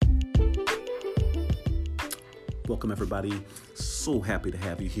Welcome, everybody. So happy to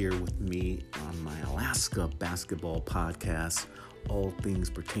have you here with me on my Alaska Basketball Podcast. All things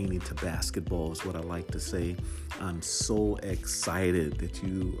pertaining to basketball is what I like to say. I'm so excited that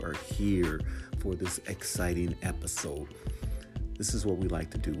you are here for this exciting episode. This is what we like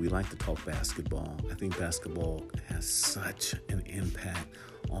to do. We like to talk basketball. I think basketball has such an impact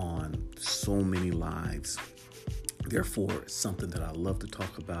on so many lives. Therefore, it's something that I love to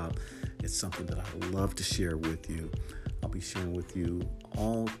talk about. It's something that I love to share with you. I'll be sharing with you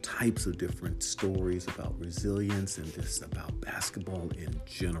all types of different stories about resilience and just about basketball in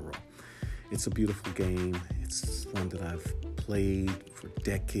general. It's a beautiful game. It's one that I've played for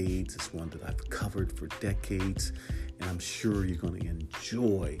decades. It's one that I've covered for decades. And I'm sure you're going to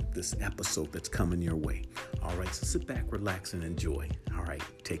enjoy this episode that's coming your way. All right, so sit back, relax, and enjoy. All right,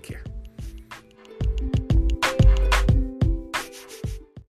 take care.